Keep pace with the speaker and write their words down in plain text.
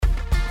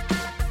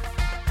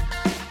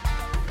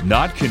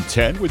Not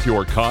content with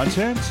your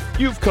content?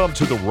 You've come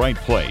to the right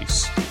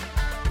place.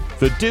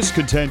 The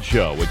Discontent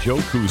Show with Joe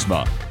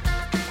Kuzma.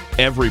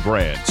 Every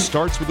brand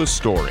starts with a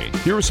story.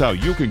 Here's how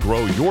you can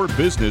grow your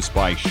business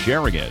by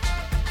sharing it.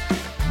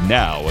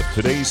 Now, with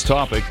today's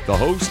topic, the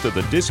host of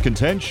The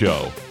Discontent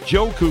Show,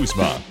 Joe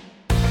Kuzma.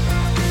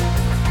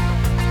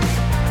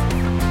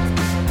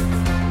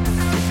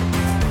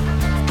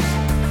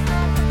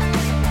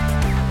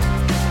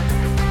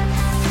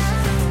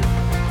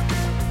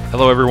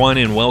 Hello, everyone,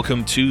 and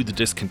welcome to The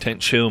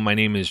Discontent Show. My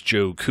name is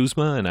Joe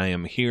Kuzma, and I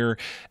am here,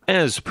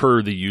 as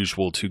per the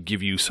usual, to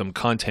give you some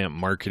content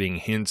marketing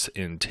hints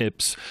and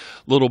tips,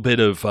 a little bit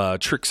of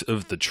tricks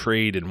of the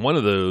trade, and one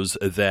of those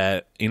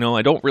that,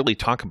 I don't really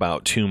talk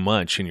about too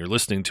much, and you're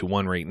listening to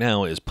one right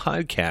now, is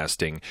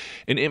podcasting,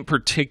 and in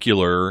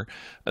particular,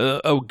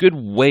 a good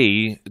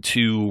way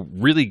to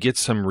really get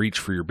some reach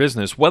for your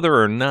business, whether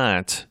or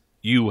not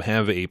you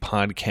have a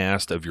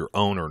podcast of your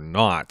own or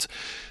not,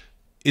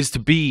 is to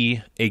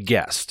be a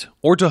guest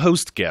or to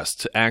host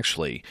guests,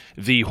 actually.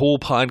 The whole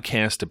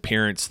podcast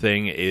appearance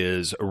thing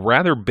is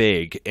rather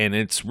big, and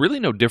it's really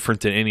no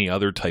different than any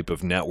other type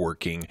of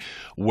networking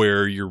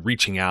where you're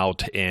reaching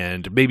out,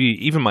 and maybe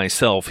even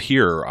myself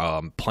here,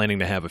 planning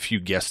to have a few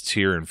guests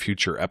here in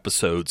future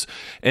episodes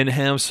and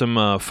have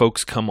some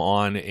folks come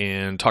on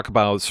and talk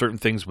about certain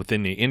things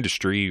within the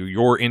industry,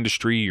 your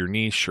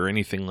niche, or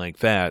anything like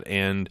that.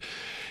 And,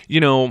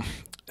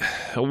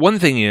 one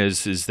thing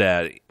is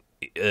that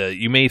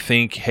you may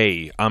think,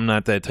 hey, I'm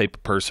not that type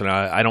of person.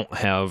 I don't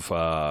have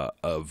a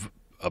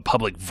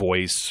public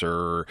voice,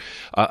 or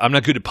I'm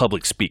not good at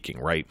public speaking,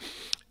 right?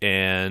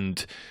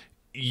 And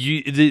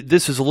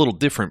this is a little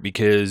different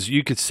because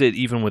you could sit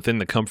even within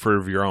the comfort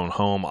of your own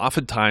home.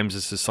 Oftentimes,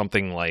 this is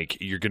something like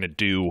you're going to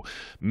do,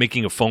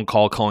 making a phone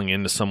call, calling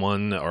into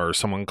someone, or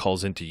someone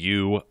calls into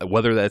you,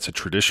 whether that's a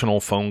traditional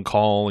phone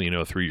call,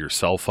 through your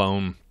cell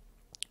phone,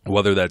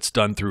 whether that's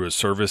done through a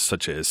service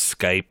such as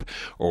Skype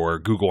or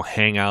Google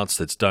Hangouts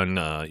that's done,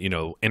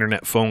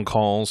 internet phone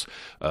calls.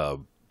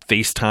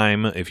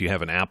 FaceTime, if you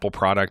have an Apple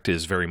product,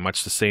 is very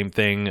much the same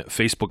thing.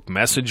 Facebook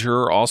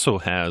Messenger also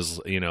has,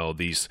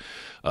 these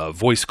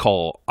voice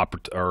call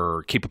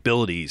or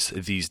capabilities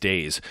these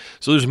days.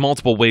 So there's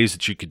multiple ways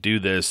that you could do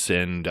this,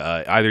 and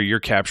either you're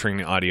capturing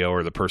the audio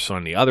or the person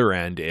on the other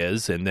end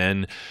is, and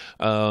then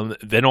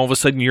all of a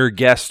sudden you're a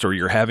guest or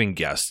you're having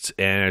guests,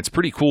 and it's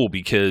pretty cool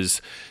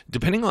because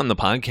depending on the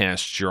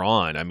podcast you're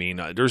on,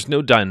 there's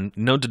no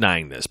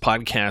denying this.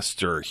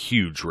 Podcasts are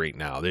huge right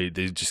now. They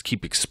just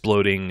keep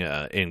exploding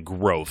in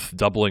growth,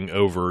 doubling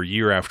over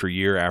year after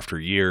year after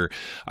year.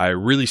 I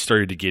really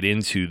started to get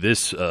into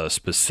this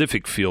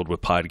specific field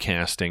with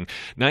podcasting,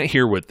 not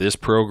here with this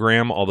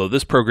program, although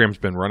this program's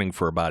been running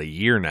for about a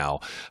year now.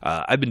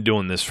 I've been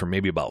doing this for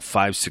maybe about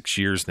 5-6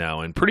 years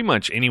now, and pretty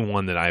much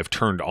anyone that I've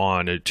turned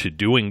on to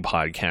doing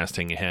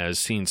podcasting has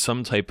seen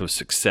some type of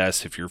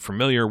success. If you're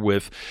familiar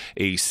with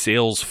a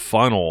sales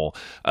funnel,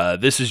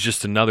 this is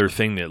just another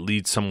thing that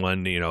leads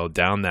someone,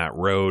 down that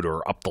road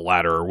or up the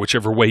ladder, or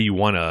whichever way you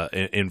want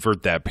to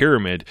invert that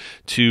pyramid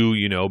to,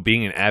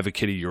 being an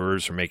advocate of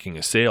yours or making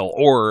a sale.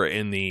 Or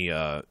in the,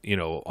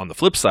 on the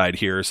flip side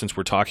here, since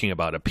we're talking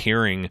about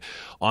appearing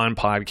on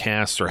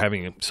podcasts or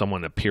having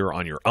someone appear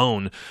on your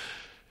own,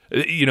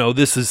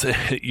 this is,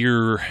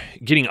 you're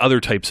getting other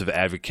types of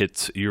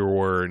advocates.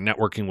 You're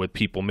networking with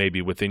people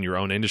maybe within your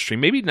own industry,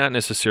 maybe not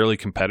necessarily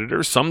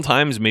competitors.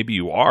 Sometimes maybe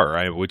you are,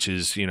 right? Which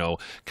is,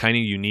 kind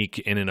of unique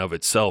in and of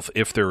itself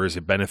if there is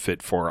a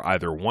benefit for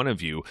either one of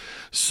you.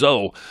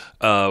 So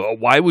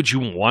why would you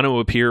want to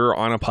appear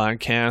on a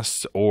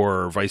podcast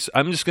or vice?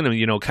 I'm just going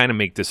to, kind of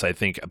make this, I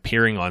think,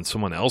 appearing on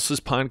someone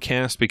else's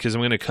podcast, because I'm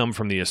going to come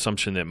from the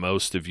assumption that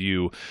most of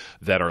you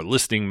that are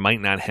listening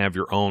might not have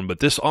your own,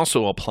 but this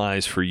also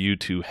applies for you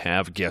to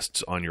have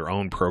guests on your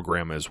own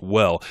program as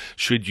well,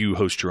 should you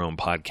host your own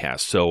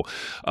podcast. So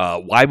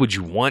why would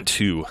you want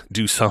to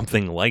do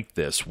something like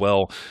this?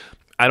 Well,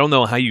 I don't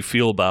know how you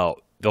feel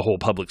about the whole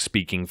public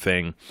speaking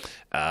thing.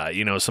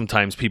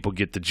 Sometimes people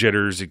get the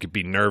jitters, it could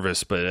be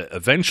nervous, but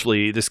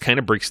eventually this kind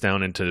of breaks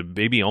down into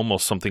maybe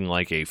almost something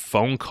like a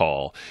phone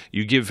call.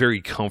 You get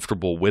very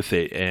comfortable with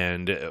it,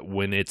 and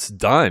when it's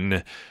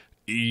done,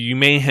 you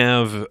may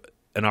have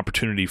an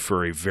opportunity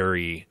for a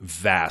very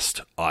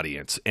vast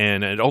audience.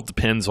 And it all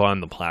depends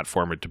on the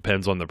platform. It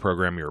depends on the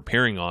program you're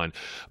appearing on.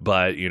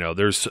 But,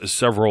 there's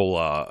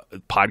several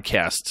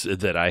podcasts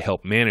that I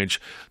help manage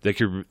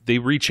that they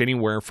reach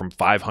anywhere from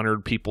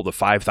 500 people to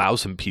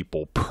 5,000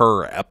 people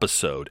per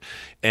episode.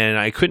 And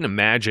I couldn't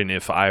imagine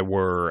if I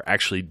were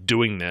actually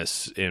doing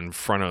this in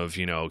front of,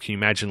 can you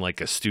imagine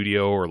like a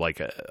studio or like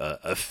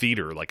a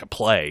theater, like a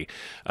play,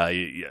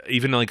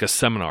 even like a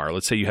seminar.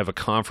 Let's say you have a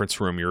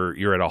conference room,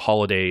 you're at a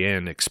Holiday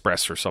Inn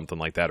Express or something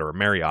like that, or a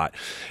Marriott,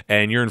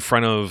 and you're in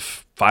front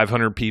of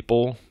 500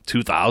 people,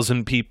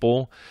 2,000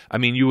 people. I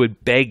mean, you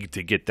would beg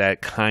to get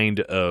that kind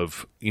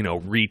of,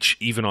 reach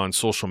even on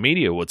social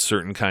media with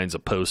certain kinds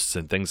of posts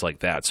and things like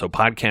that. So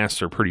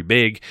podcasts are pretty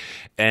big,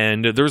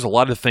 and there's a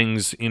lot of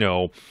things,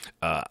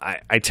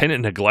 I tend to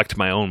neglect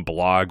my own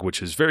blog,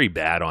 which is very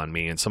bad on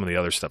me, and some of the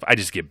other stuff. I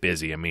just get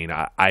busy. I mean,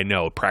 I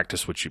know,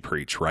 practice what you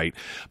preach, right?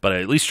 But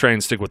I at least try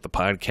and stick with the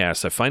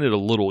podcast. I find it a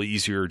little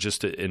easier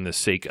just in the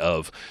sake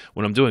of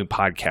when I'm doing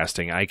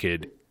podcasting, I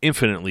could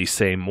infinitely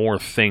say more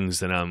things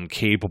than I'm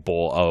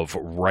capable of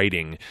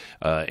writing.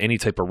 Any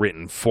type of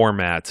written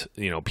format,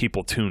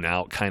 people tune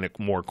out kind of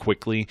more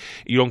quickly.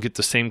 You don't get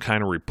the same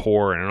kind of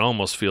rapport, and it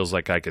almost feels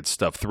like I could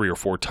stuff 3 or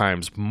 4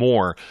 times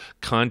more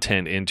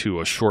content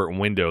into a short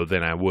window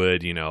than I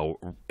would, in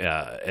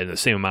the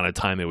same amount of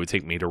time it would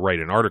take me to write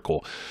an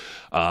article.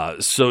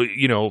 So,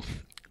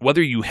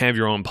 whether you have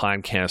your own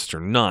podcast or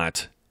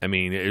not, I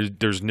mean,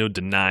 there's no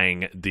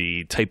denying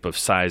the type of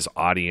size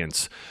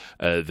audience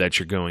that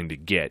you're going to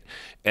get.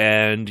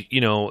 And,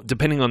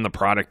 depending on the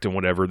product and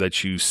whatever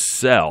that you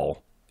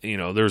sell,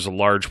 there's a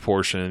large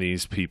portion of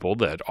these people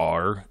that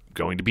are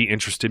going to be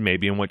interested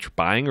maybe in what you're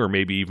buying, or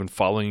maybe even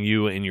following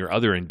you in your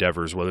other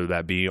endeavors, whether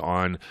that be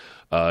on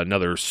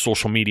another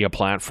social media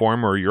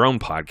platform or your own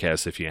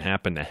podcast if you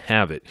happen to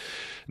have it.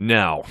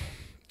 Now,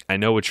 I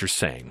know what you're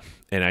saying.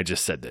 And I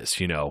just said this,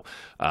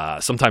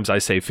 sometimes I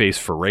say face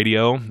for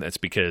radio. That's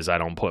because I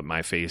don't put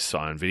my face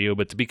on video.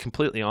 But to be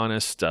completely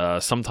honest,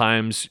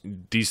 sometimes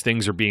these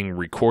things are being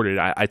recorded.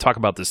 I talk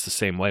about this the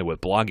same way with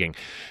blogging.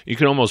 You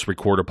can almost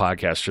record a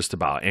podcast just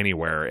about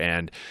anywhere.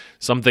 And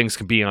some things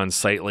can be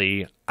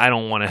unsightly. I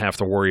don't want to have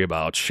to worry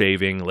about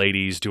shaving,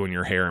 ladies doing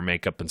your hair and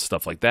makeup and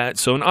stuff like that.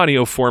 So in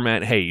audio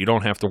format, hey, you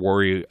don't have to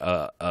worry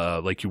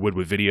like you would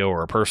with video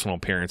or a personal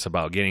appearance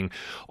about getting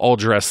all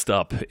dressed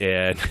up.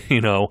 And,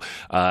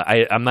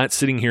 I'm not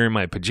sitting here in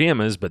my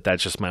pajamas, but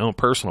that's just my own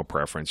personal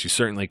preference. You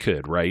certainly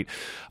could, right?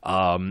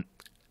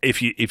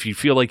 If you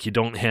feel like you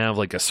don't have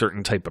like a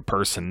certain type of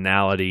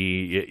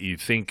personality, you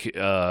think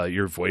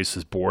your voice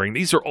is boring,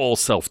 these are all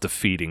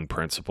self-defeating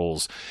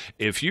principles.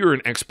 If you're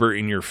an expert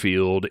in your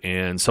field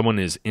and someone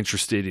is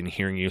interested in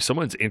hearing you,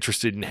 someone's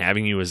interested in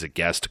having you as a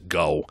guest,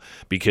 go,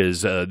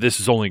 because this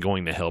is only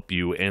going to help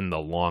you in the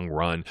long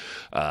run.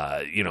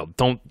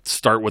 Don't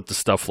start with the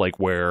stuff like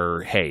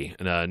where, hey,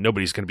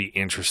 nobody's going to be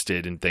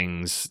interested in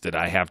things that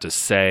I have to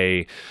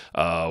say.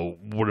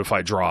 What if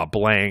I draw a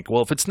blank?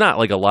 Well, if it's not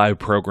like a live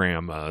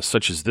program,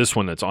 such as this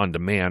one that's on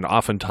demand,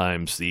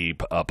 oftentimes the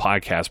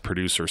podcast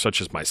producer,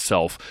 such as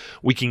myself,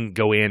 we can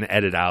go in,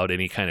 edit out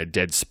any kind of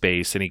dead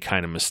space, any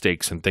kind of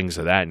mistakes and things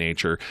of that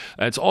nature.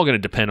 It's all going to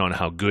depend on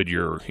how good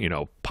your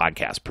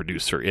podcast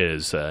producer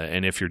is.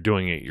 And if you're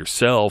doing it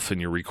yourself and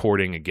you're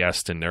recording a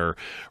guest and they're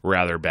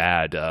rather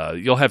bad,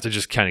 you'll have to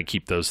just kind of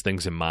keep those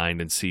things in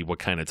mind and see what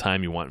kind of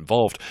time you want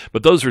involved.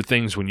 But those are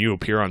things when you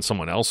appear on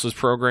someone else's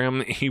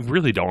program, you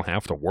really don't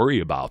have to worry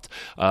about.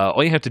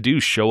 All you have to do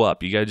is show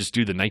up. You got to just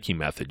do the Nike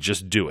method.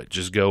 Just do it.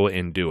 Just go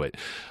and do it.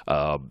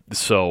 The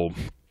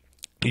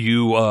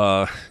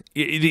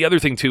other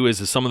thing too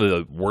is some of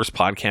the worst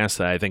podcasts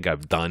that I think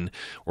I've done,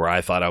 where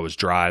I thought I was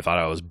dry, I thought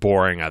I was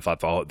boring, I thought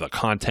the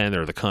content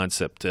or the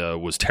concept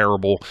was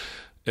terrible.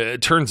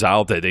 It turns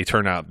out that they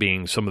turn out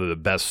being some of the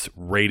best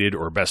rated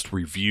or best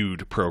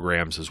reviewed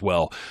programs as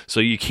well. So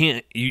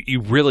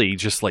you really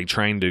just like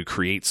trying to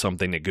create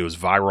something that goes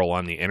viral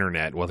on the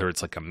internet, whether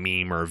it's like a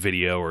meme or a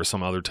video or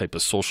some other type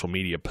of social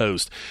media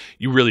post,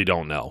 you really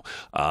don't know.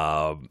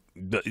 A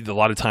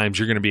lot of times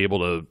you're going to be able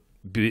to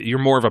you're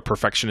more of a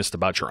perfectionist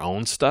about your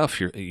own stuff.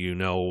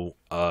 You're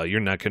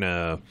not going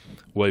to,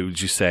 what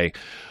would you say,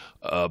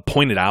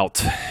 point it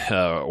out,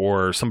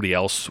 or somebody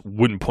else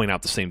wouldn't point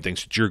out the same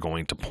things that you're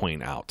going to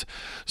point out.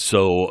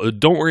 So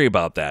don't worry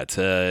about that.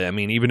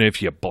 Even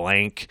if you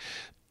blank,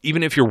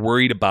 even if you're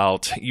worried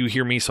about, you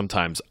hear me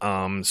sometimes,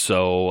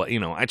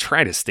 I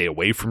try to stay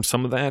away from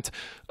some of that.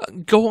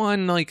 Go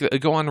on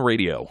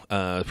radio,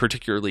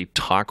 particularly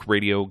talk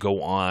radio,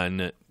 go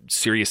on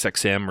Sirius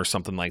XM or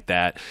something like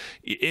that.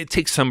 It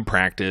takes some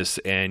practice,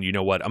 and you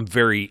know what? I'm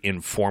very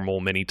informal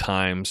many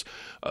times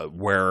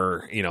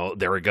where,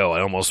 there we go.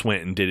 I almost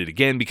went and did it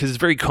again because it's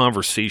very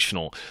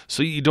conversational.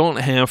 So you don't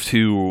have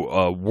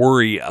to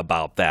worry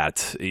about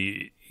that.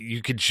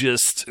 You could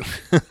just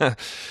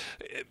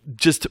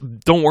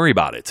don't worry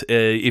about it.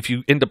 If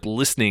you end up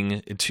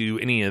listening to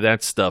any of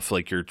that stuff,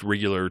 like your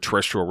regular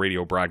terrestrial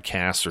radio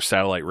broadcasts or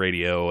satellite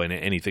radio and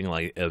anything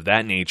like of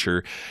that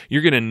nature,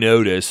 you're going to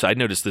notice, I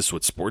noticed this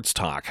with sports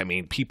talk.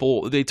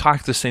 People, they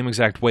talk the same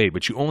exact way,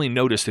 but you only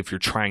notice if you're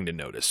trying to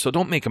notice. So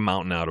don't make a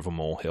mountain out of a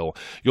molehill.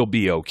 You'll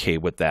be okay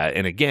with that.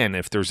 And again,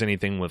 if there's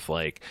anything with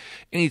like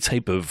any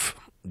type of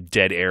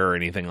dead air or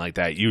anything like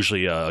that.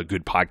 Usually a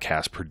good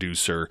podcast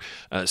producer,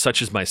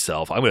 such as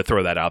myself. I'm going to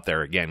throw that out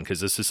there again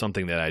because this is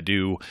something that I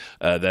do,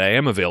 that I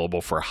am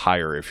available for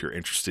hire if you're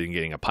interested in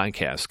getting a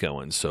podcast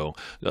going. So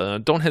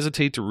don't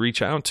hesitate to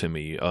reach out to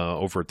me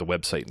over at the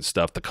website and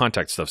stuff. The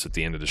contact stuff's at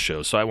the end of the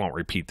show, so I won't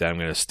repeat that. I'm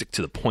going to stick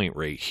to the point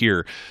right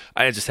here.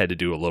 I just had to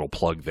do a little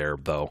plug there,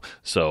 though,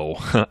 so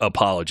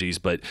apologies.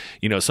 But,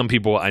 some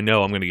people, I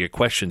know I'm going to get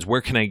questions.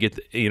 Where can I get,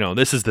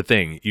 this is the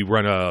thing. You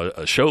run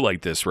a show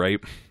like this, right?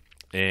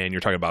 And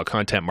you're talking about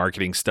content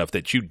marketing stuff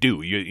that you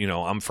do.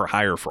 I'm for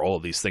hire for all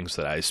of these things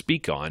that I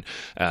speak on.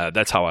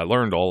 That's how I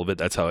learned all of it.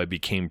 That's how I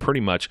became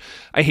pretty much,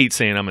 I hate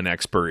saying I'm an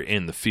expert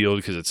in the field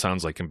because it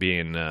sounds like I'm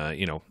being,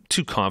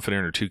 too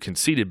confident or too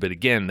conceited. But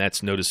again,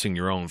 that's noticing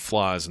your own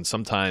flaws. And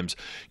sometimes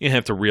you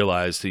have to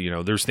realize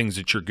that, there's things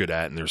that you're good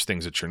at and there's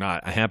things that you're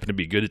not. I happen to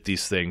be good at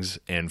these things,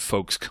 and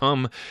folks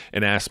come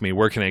and ask me,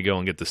 where can I go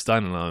and get this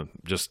done? And I'll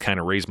just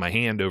kind of raise my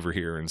hand over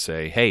here and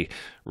say, hey,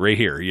 right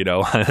here,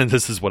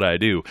 this is what I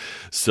do.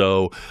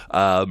 So,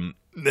 and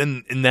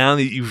now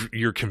that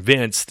you're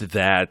convinced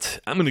that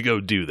I'm going to go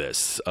do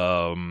this,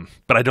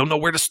 but I don't know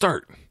where to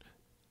start.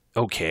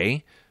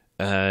 Okay.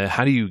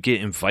 How do you get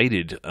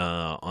invited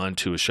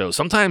onto a show?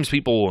 Sometimes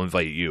people will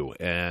invite you,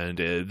 and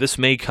this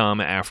may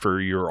come after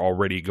you're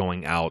already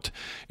going out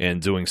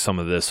and doing some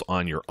of this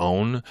on your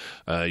own.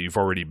 You've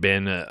already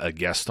been a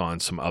guest on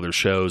some other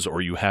shows,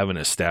 or you have an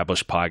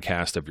established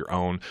podcast of your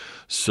own.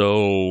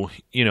 So,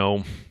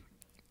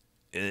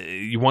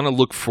 you want to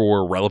look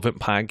for relevant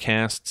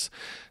podcasts.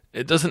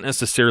 It doesn't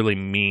necessarily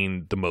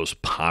mean the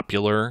most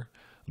popular,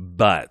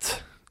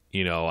 but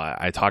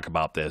I talk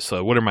about this.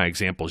 So what are my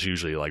examples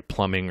usually, like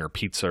plumbing or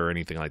pizza or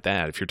anything like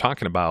that? If you're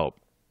talking about,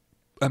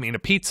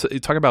 you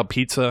talk about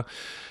pizza,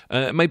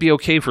 it might be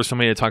okay for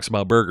somebody that talks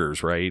about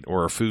burgers, right?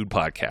 Or a food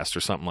podcast or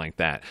something like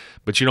that.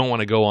 But you don't want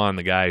to go on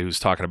the guy who's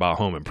talking about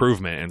home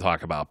improvement and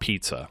talk about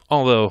pizza.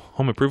 Although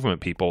home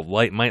improvement people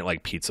might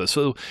like pizza.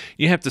 So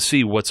you have to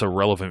see what's a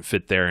relevant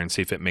fit there and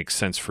see if it makes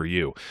sense for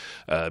you.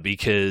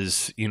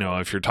 Because,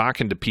 if you're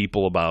talking to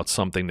people about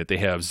something that they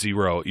have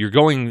zero, you're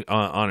going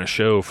on a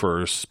show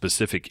for a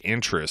specific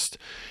interest.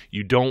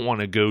 You don't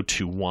want to go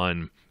to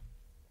one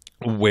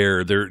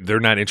where they're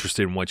not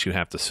interested in what you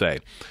have to say.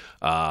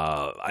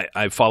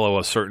 I follow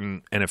a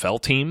certain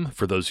NFL team,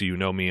 for those of you who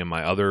know me in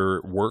my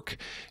other work,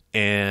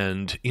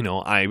 and,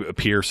 I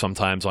appear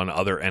sometimes on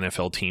other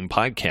NFL team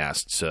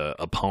podcasts,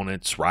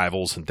 opponents,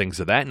 rivals, and things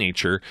of that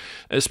nature,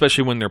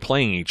 especially when they're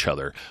playing each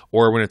other,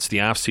 or when it's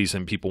the off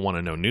season, people want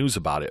to know news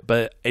about it.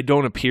 But I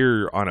don't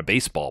appear on a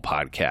baseball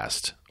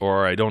podcast,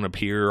 or I don't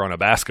appear on a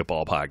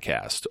basketball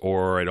podcast,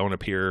 or I don't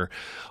appear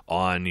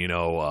on,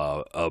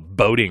 a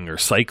boating or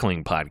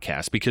cycling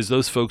podcast, because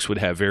those folks would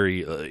have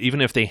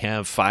even if they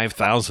have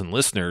 5,000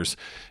 listeners,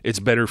 it's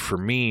better for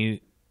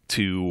me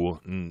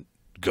to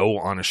go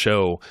on a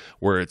show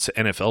where it's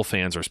NFL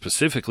fans or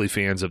specifically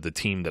fans of the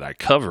team that I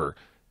cover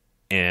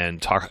and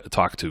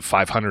talk to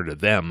 500 of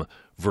them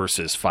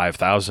versus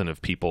 5,000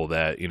 of people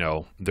that,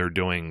 they're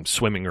doing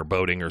swimming or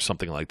boating or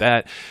something like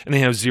that, and they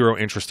have zero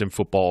interest in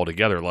football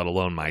altogether, let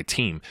alone my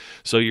team.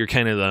 So you're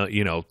kind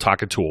of,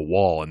 talking to a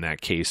wall in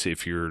that case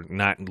if you're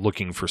not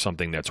looking for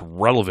something that's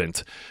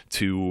relevant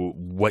to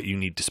what you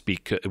need to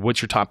speak,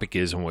 what your topic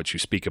is and what you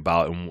speak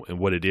about and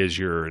what it is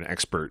you're an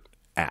expert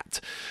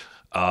at.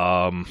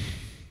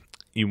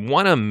 You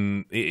want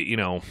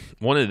to,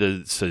 one of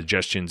the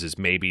suggestions is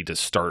maybe to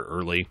start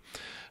early.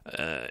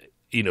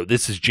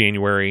 This is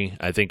January.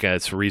 I think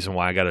that's the reason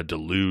why I got a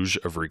deluge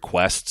of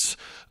requests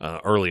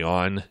early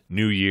on.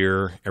 New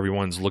year,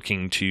 everyone's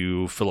looking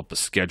to fill up a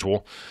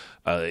schedule.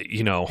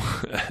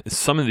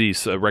 Some of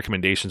these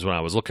recommendations when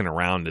I was looking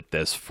around at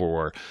this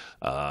for,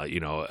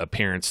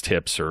 appearance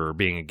tips or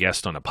being a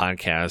guest on a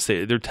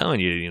podcast, they're telling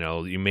you,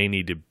 you may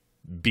need to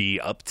be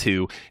up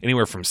to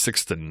anywhere from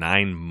 6 to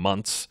 9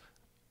 months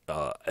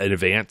in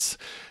advance.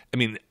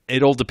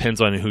 It all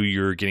depends on who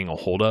you're getting a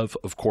hold of.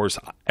 Of course,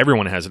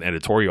 everyone has an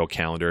editorial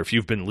calendar. If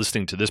you've been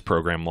listening to this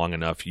program long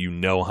enough, you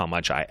know how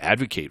much I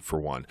advocate for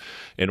one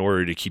in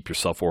order to keep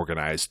yourself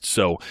organized.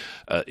 So,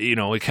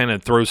 it kind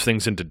of throws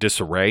things into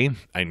disarray.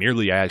 I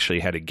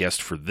actually had a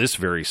guest for this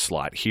very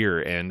slot here,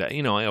 and,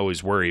 I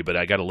always worry, but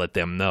I got to let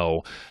them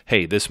know,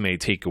 hey, this may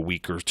take a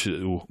week or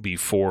two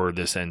before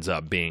this ends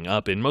up being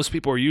up. And most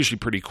people are usually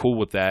pretty cool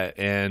with that.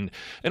 And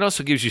it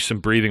also gives you some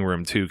breathing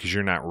room, too, because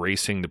you're not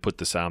racing to put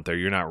this out there.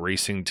 You're not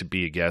racing to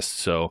be a guest.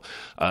 So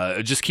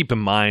just keep in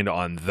mind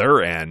on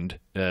their end,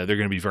 they're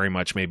going to be very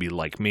much maybe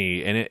like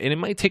me. And it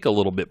might take a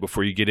little bit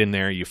before you get in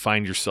there. You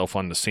find yourself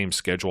on the same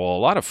schedule. A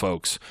lot of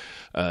folks,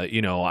 I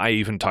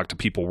even talk to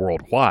people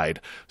worldwide.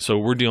 So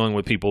we're dealing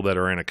with people that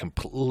are in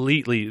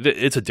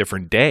it's a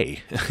different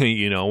day,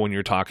 when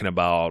you're talking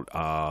about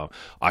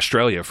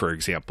Australia, for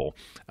example.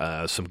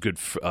 Some good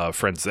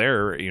friends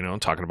there,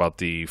 talking about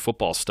the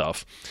football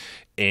stuff.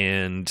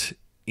 And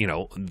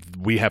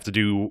we have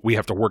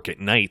to work at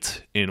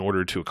night in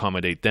order to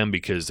accommodate them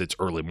because it's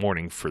early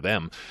morning for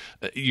them.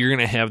 You're going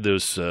to have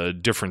those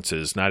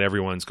differences. Not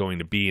everyone's going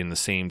to be in the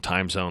same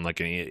time zone, like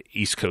an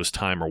East Coast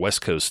time or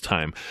West Coast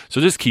time.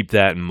 So just keep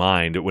that in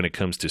mind when it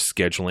comes to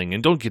scheduling,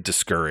 and don't get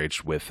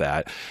discouraged with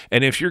that.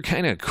 And if you're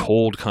kind of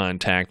cold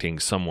contacting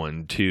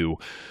someone too,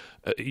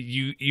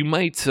 you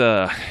might,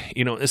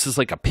 this is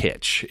like a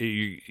pitch.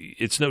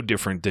 It's no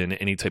different than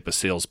any type of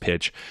sales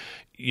pitch.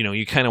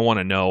 You kind of want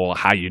to know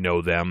how you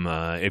know them,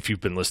 if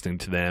you've been listening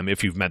to them,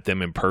 if you've met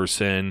them in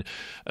person.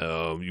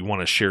 You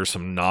want to share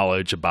some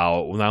knowledge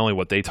about not only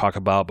what they talk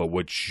about, but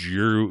what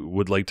you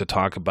would like to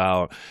talk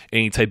about,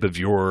 any type of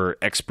your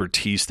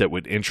expertise that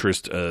would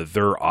interest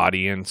their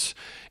audience.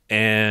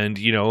 And,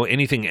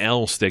 anything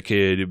else that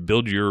could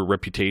build your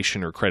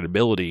reputation or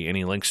credibility,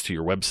 any links to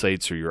your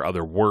websites or your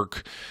other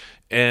work.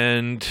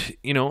 And,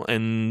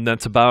 and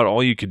that's about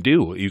all you could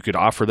do. You could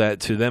offer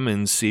that to them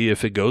and see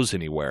if it goes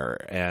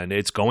anywhere. And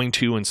it's going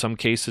to in some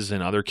cases.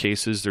 In other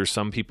cases, there's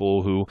some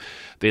people who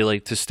they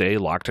like to stay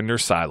locked in their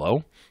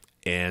silo,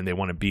 and they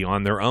want to be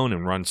on their own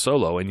and run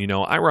solo. And,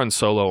 I run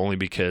solo only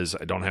because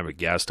I don't have a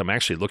guest. I'm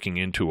actually looking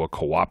into a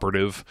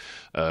cooperative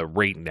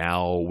right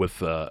now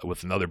with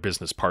another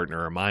business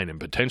partner of mine, and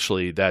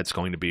potentially that's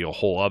going to be a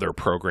whole other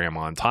program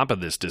on top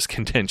of this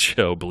Discontent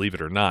Show, believe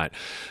it or not,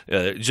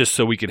 just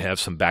so we could have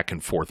some back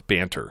and forth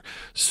banter.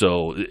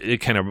 So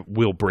it kind of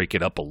will break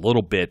it up a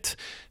little bit.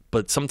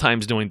 But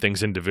sometimes doing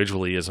things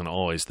individually isn't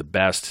always the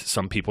best.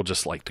 Some people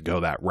just like to go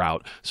that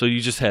route. So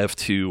you just have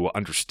to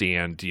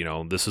understand,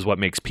 this is what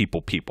makes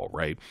people,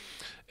 right?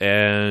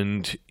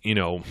 And,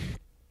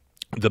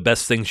 the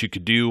best things you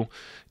could do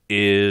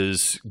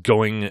is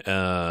going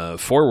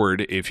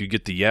forward. If you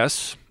get the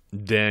yes,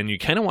 then you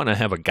kind of want to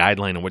have a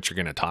guideline on what you're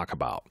going to talk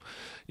about.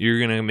 You're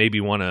going to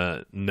maybe want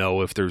to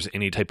know if there's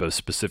any type of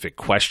specific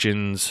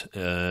questions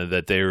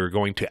that they're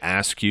going to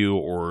ask you,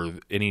 or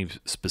any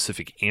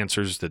specific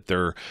answers that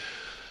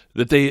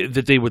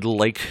they would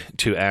like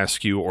to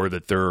ask you, or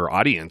that their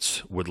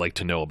audience would like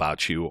to know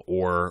about you,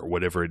 or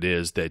whatever it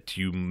is that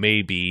you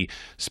may be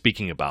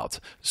speaking about.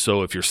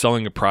 So if you're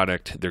selling a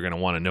product, they're going to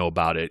want to know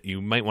about it.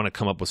 You might want to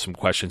come up with some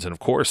questions, and of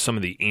course some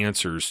of the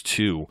answers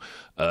too,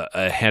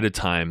 ahead of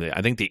time.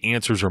 I think the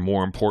answers are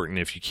more important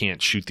if you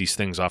can't shoot these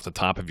things off the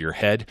top of your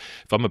head.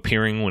 If I'm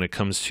appearing when it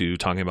comes to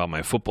talking about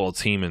my football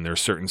team and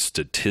there's certain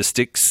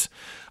statistics,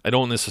 I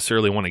don't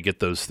necessarily want to get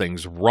those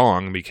things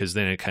wrong, because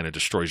then it kind of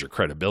destroys your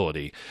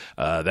credibility.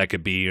 That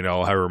could be,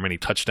 however many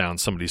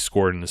touchdowns somebody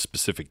scored in a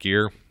specific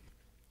year.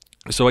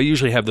 So I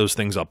usually have those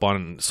things up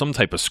on some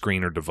type of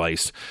screen or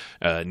device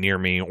near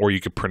me, or you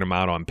could print them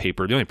out on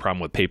paper. The only problem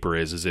with paper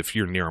is if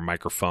you're near a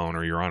microphone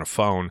or you're on a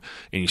phone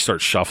and you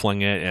start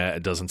shuffling it,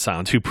 it doesn't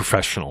sound too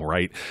professional,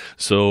 right?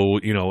 So,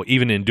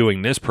 even in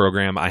doing this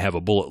program, I have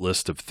a bullet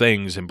list of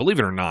things, and believe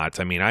it or not,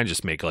 I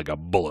just make like a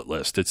bullet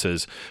list. It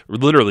says,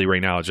 literally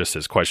right now, it just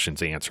says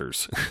questions,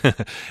 answers.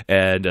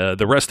 And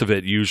the rest of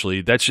it,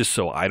 usually, that's just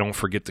so I don't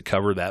forget to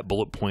cover that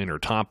bullet point or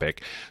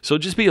topic. So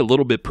just be a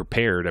little bit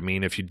prepared.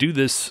 If you do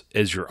this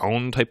as your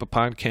own type of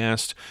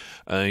podcast,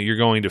 you're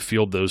going to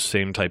field those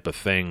same type of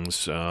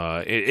things.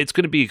 It's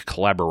going to be a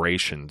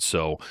collaboration.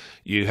 So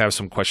you have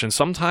some questions.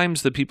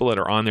 Sometimes the people that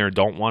are on there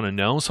don't want to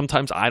know.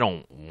 Sometimes I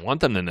don't want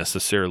them to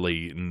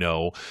necessarily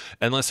know,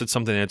 unless it's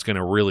something that's going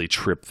to really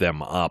trip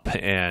them up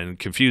and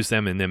confuse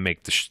them, and then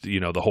make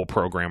the whole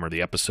program or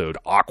the episode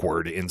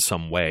awkward in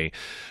some way.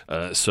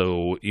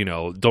 So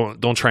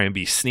don't try and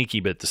be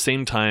sneaky, but at the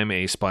same time,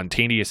 a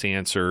spontaneous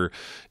answer,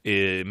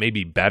 it may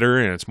be better,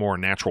 and it's more a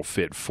natural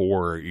fit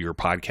for your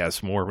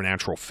podcast, more of a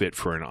natural fit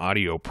for an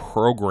audio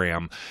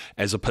program,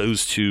 as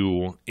opposed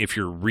to if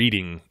you're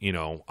reading,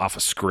 off a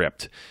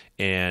script.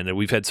 And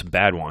we've had some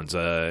bad ones.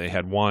 I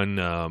had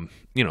one,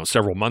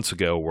 several months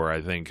ago, where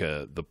I think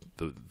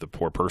the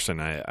poor person,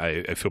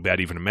 I feel bad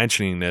even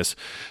mentioning this,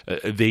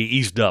 they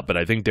eased up, but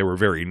I think they were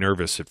very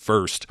nervous at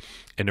first,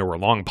 and there were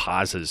long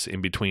pauses in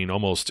between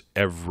almost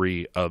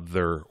every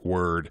other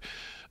word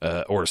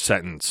or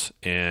sentence.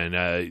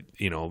 And,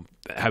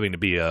 having to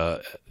be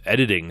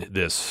editing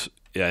this,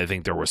 I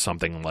think there was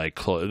something like,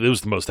 it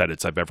was the most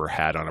edits I've ever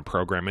had on a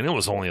program, and it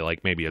was only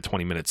like maybe a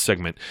 20-minute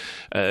segment.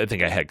 I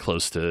think I had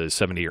close to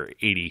 70 or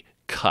 80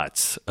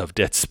 cuts of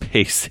dead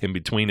space in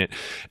between it.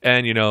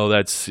 And,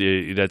 that's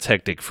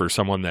hectic for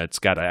someone that's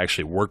got to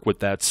actually work with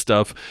that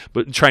stuff.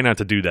 But try not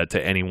to do that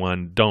to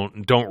anyone.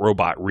 Don't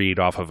robot read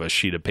off of a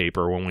sheet of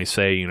paper. When we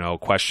say,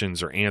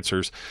 questions or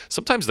answers,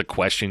 sometimes the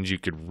questions you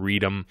could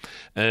read them,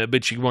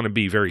 but you want to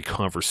be very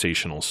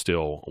conversational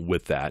still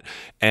with that.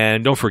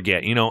 And don't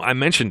forget, I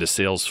mentioned a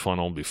sales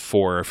funnel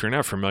before. If you're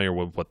not familiar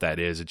with what that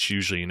is, it's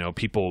usually,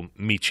 people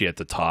meet you at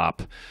the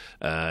top.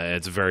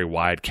 It's a very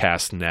wide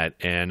cast net,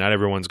 and not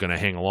everyone's going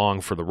to hang along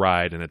for the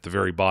ride. And at the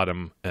very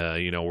bottom,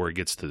 where it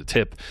gets to the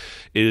tip,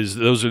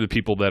 those are the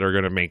people that are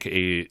going to make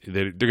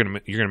you're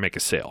going to make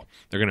a sale.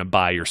 They're going to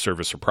buy your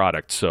service or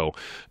product. So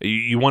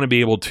you want to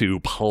be able to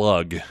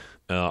plug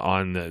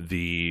on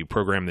the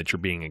program that you're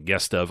being a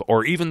guest of,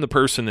 or even the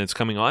person that's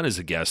coming on as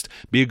a guest,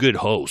 be a good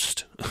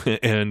host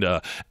and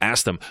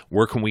ask them,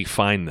 where can we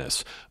find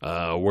this?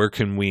 Where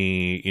can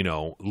we,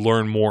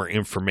 learn more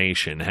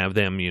information? Have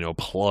them,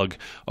 plug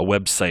a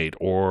website,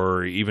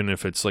 or even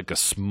if it's like a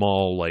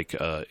small,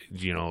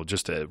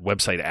 just a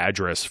website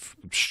address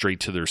straight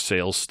to their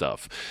sales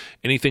stuff.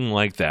 Anything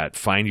like that.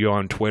 Find you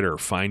on Twitter,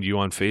 find you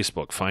on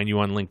Facebook, find you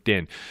on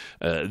LinkedIn.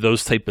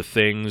 Those type of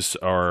things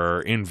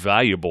are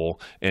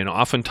invaluable. And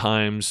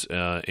oftentimes,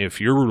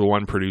 if you're the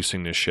one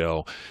producing the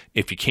show,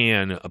 if you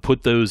can,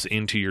 put those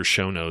into your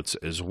show notes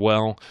as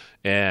well.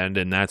 And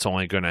that's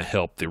only going to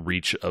help the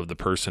reach of the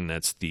person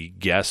that's the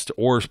guest,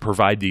 or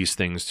provide these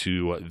things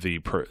to the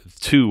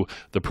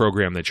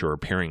program that you're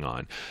appearing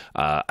on.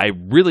 I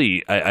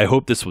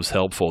hope this was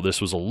helpful.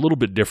 This was a little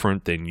bit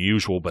different than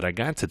usual, but I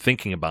got to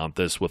thinking about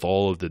this with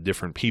all of the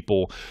different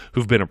people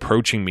who've been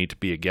approaching me to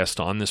be a guest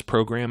on this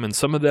program, and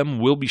some of them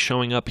will be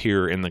showing up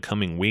here in the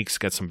coming weeks.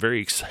 Got some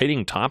very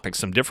exciting topics,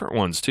 some different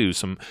ones too,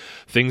 some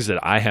things that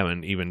I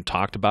haven't even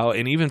talked about,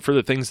 and even for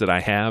the things that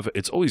I have,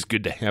 it's always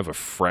good to have a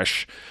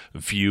fresh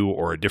view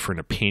or a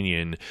different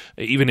opinion,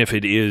 even if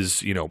it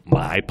is,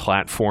 my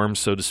platform,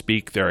 so to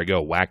speak. There I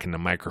go, whacking the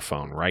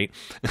microphone, right?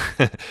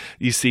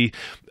 You see,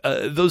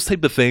 those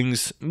type of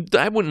things,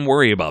 I wouldn't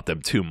worry about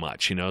them too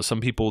much.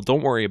 Some people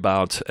don't worry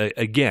about,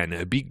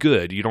 again, be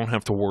good. You don't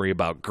have to worry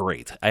about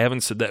great. I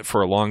haven't said that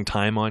for a long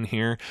time on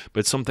here,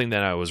 but something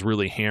that I was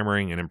really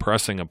hammering and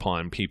impressing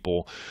upon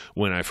people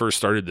when I first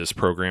started this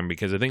program,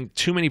 because I think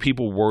too many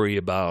people worry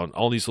about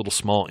all these little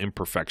small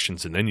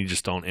imperfections, and then you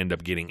just don't end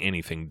up getting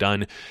anything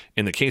done.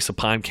 In the case of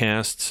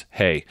podcasts,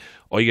 hey,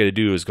 all you got to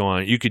do is go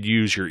on. You could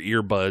use your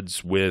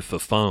earbuds with a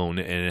phone,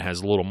 and it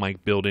has a little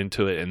mic built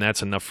into it, and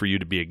that's enough for you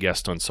to be a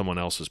guest on someone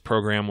else's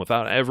program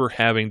without ever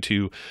having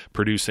to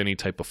produce any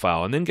type of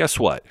file. And then guess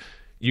what?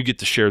 You get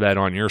to share that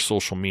on your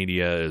social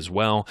media as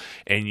well,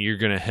 and you're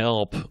going to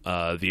help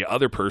the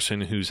other person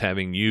who's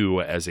having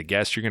you as a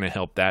guest. You're going to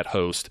help that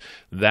host,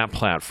 that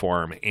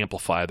platform,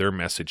 amplify their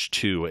message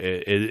too.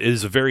 It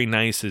is a very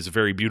nice, it's a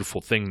very beautiful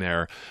thing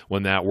there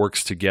when that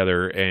works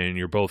together, and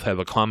you both have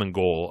a common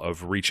goal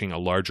of reaching a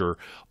larger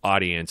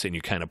audience, and you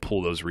kind of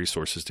pull those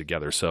resources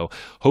together. So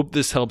hope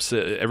this helps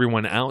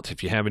everyone out.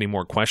 If you have any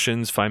more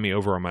questions, find me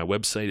over on my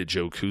website at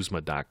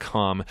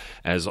joekuzma.com.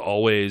 As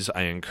always,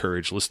 I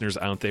encourage listeners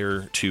out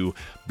there to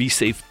be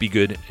safe, be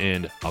good,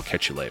 and I'll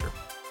catch you later.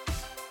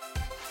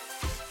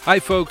 Hi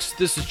folks,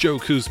 this is Joe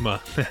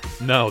Kuzma.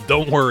 No,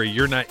 don't worry,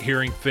 you're not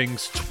hearing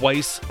things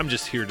twice. I'm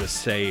just here to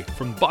say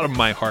from the bottom of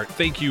my heart,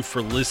 thank you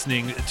for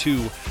listening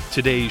to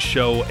today's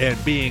show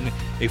and being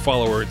a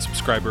follower and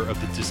subscriber of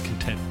the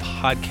Discontent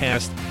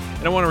Podcast.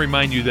 And I want to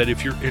remind you that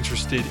if you're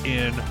interested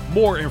in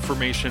more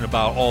information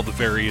about all the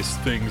various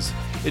things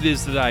it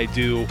is that I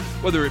do,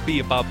 whether it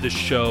be about this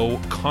show,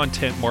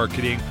 content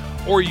marketing,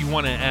 or you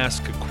want to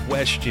ask a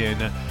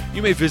question,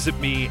 you may visit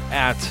me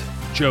at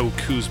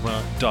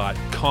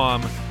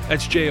joekuzma.com.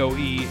 That's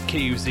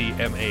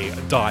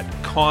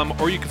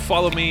JOEKUZMA.com. Or you can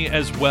follow me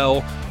as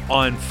well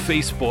on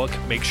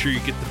Facebook. Make sure you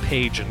get the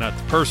page and not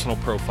the personal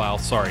profile.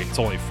 Sorry, it's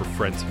only for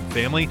friends and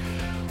family.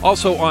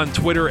 Also on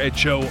Twitter at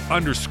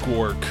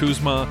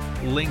Joe_Kuzma,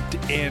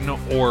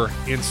 LinkedIn or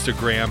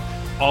Instagram.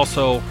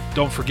 Also,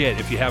 don't forget,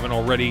 if you haven't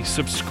already,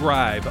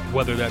 subscribe,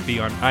 whether that be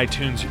on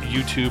iTunes,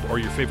 YouTube, or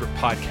your favorite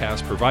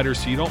podcast provider,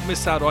 so you don't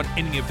miss out on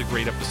any of the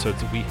great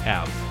episodes that we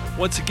have.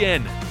 Once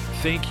again,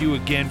 thank you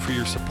again for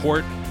your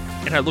support,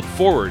 and I look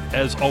forward,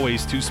 as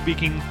always, to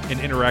speaking and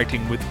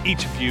interacting with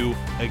each of you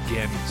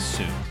again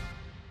soon.